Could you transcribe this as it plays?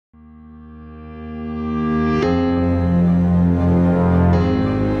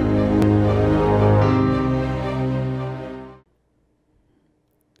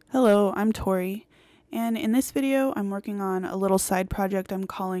I'm Tori, and in this video I'm working on a little side project I'm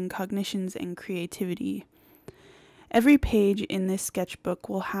calling Cognitions and Creativity. Every page in this sketchbook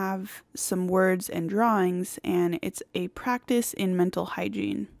will have some words and drawings, and it's a practice in mental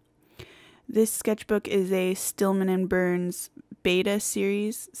hygiene. This sketchbook is a Stillman and Burns Beta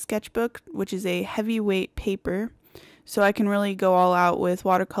series sketchbook, which is a heavyweight paper, so I can really go all out with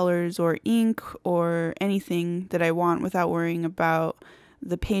watercolors or ink or anything that I want without worrying about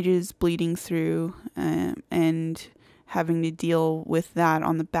the pages bleeding through and having to deal with that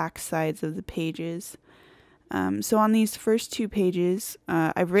on the back sides of the pages. So on these first two pages,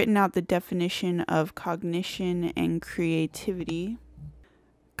 I've written out the definition of cognition and creativity.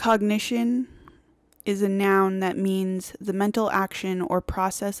 Cognition is a noun that means the mental action or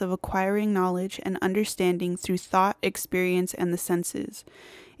process of acquiring knowledge and understanding through thought, experience, and the senses.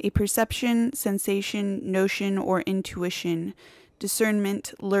 A perception, sensation, notion, or intuition,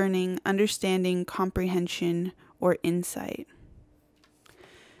 discernment, learning, understanding, comprehension, or insight.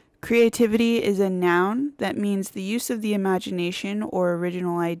 Creativity is a noun that means the use of the imagination or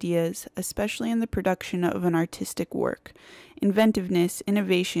original ideas, especially in the production of an artistic work. Inventiveness,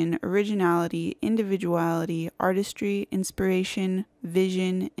 innovation, originality, individuality, artistry, inspiration,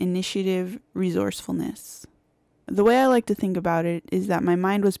 vision, initiative, resourcefulness. The way I like to think about it is that my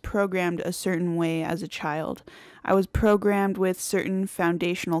mind was programmed a certain way as a child. I was programmed with certain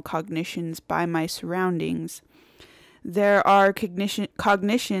foundational cognitions by my surroundings. There are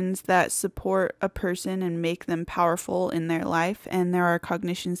cognitions that support a person and make them powerful in their life, and there are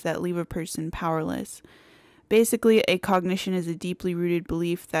cognitions that leave a person powerless. Basically, a cognition is a deeply rooted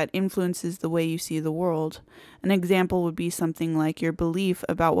belief that influences the way you see the world. An example would be something like your belief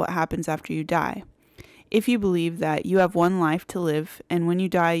about what happens after you die. If you believe that you have one life to live, and when you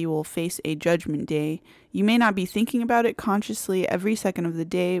die you will face a judgment day, you may not be thinking about it consciously every second of the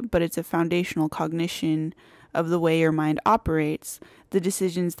day, but it's a foundational cognition of the way your mind operates. The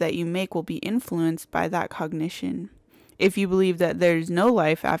decisions that you make will be influenced by that cognition. If you believe that there's no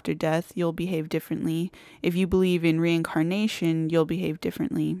life after death, you'll behave differently. If you believe in reincarnation, you'll behave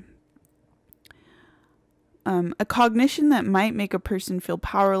differently. A cognition that might make a person feel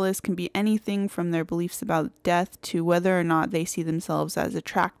powerless can be anything from their beliefs about death to whether or not they see themselves as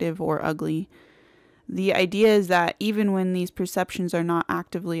attractive or ugly. The idea is that even when these perceptions are not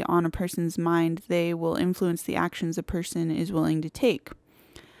actively on a person's mind, they will influence the actions a person is willing to take.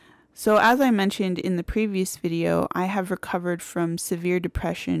 So as I mentioned in the previous video, I have recovered from severe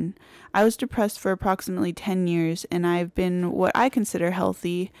depression. I was depressed for approximately 10 years, and I've been what I consider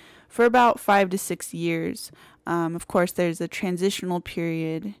healthy for about 5 to 6 years. Of course, there's a transitional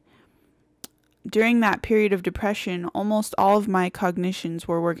period. During that period of depression, almost all of my cognitions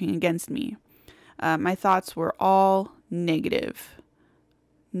were working against me. My thoughts were all negative.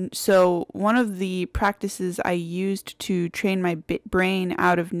 So one of the practices I used to train my brain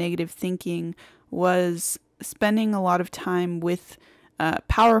out of negative thinking was spending a lot of time with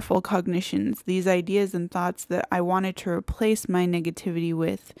powerful cognitions, these ideas and thoughts that I wanted to replace my negativity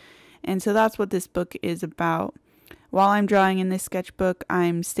with. And so that's what this book is about. While I'm drawing in this sketchbook,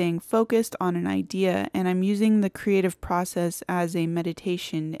 I'm staying focused on an idea, and I'm using the creative process as a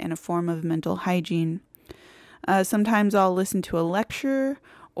meditation and a form of mental hygiene. Sometimes I'll listen to a lecture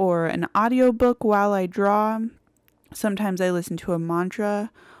or an audiobook while I draw. Sometimes I listen to a mantra,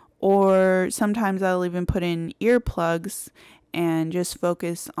 or sometimes I'll even put in earplugs and just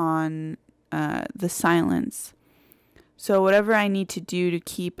focus on the silence. So whatever I need to do to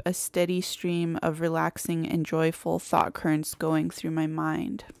keep a steady stream of relaxing and joyful thought currents going through my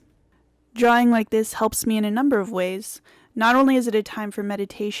mind. Drawing like this helps me in a number of ways. Not only is it a time for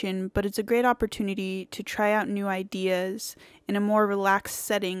meditation, but it's a great opportunity to try out new ideas in a more relaxed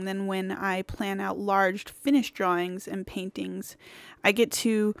setting than when I plan out large finished drawings and paintings. I get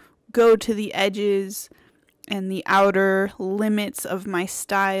to go to the edges and the outer limits of my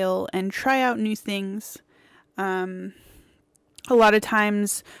style and try out new things. A lot of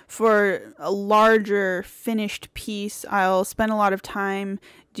times for a larger finished piece, I'll spend a lot of time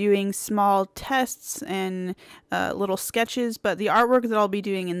doing small tests and little sketches, but the artwork that I'll be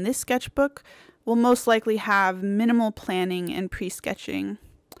doing in this sketchbook will most likely have minimal planning and pre-sketching.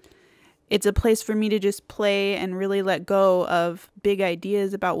 It's a place for me to just play and really let go of big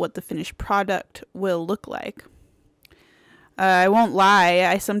ideas about what the finished product will look like. I won't lie,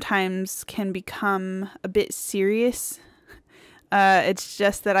 I sometimes can become a bit serious. It's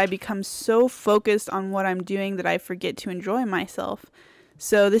just that I become so focused on what I'm doing that I forget to enjoy myself.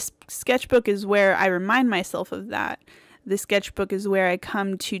 So this sketchbook is where I remind myself of that. The sketchbook is where I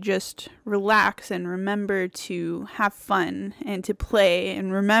come to just relax and remember to have fun and to play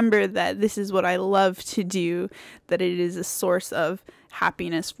and remember that this is what I love to do, that it is a source of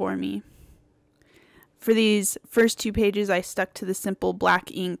happiness for me. For these first 2 pages, I stuck to the simple black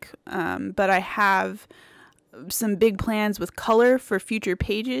ink, but I have some big plans with color for future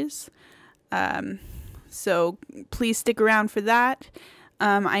pages. So please stick around for that.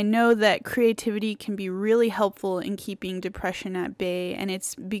 I know that creativity can be really helpful in keeping depression at bay, and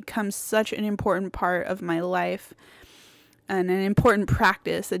it's become such an important part of my life and an important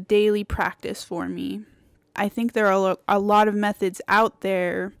practice, a daily practice for me. I think there are a lot of methods out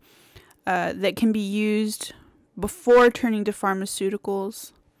there that can be used before turning to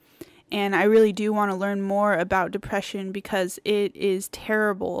pharmaceuticals, and I really do want to learn more about depression because it is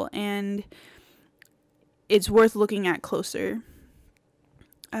terrible and it's worth looking at closer.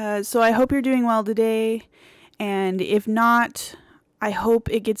 So I hope you're doing well today, and if not, I hope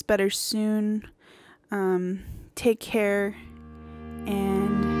it gets better soon. Take care,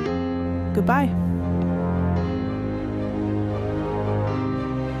 and goodbye.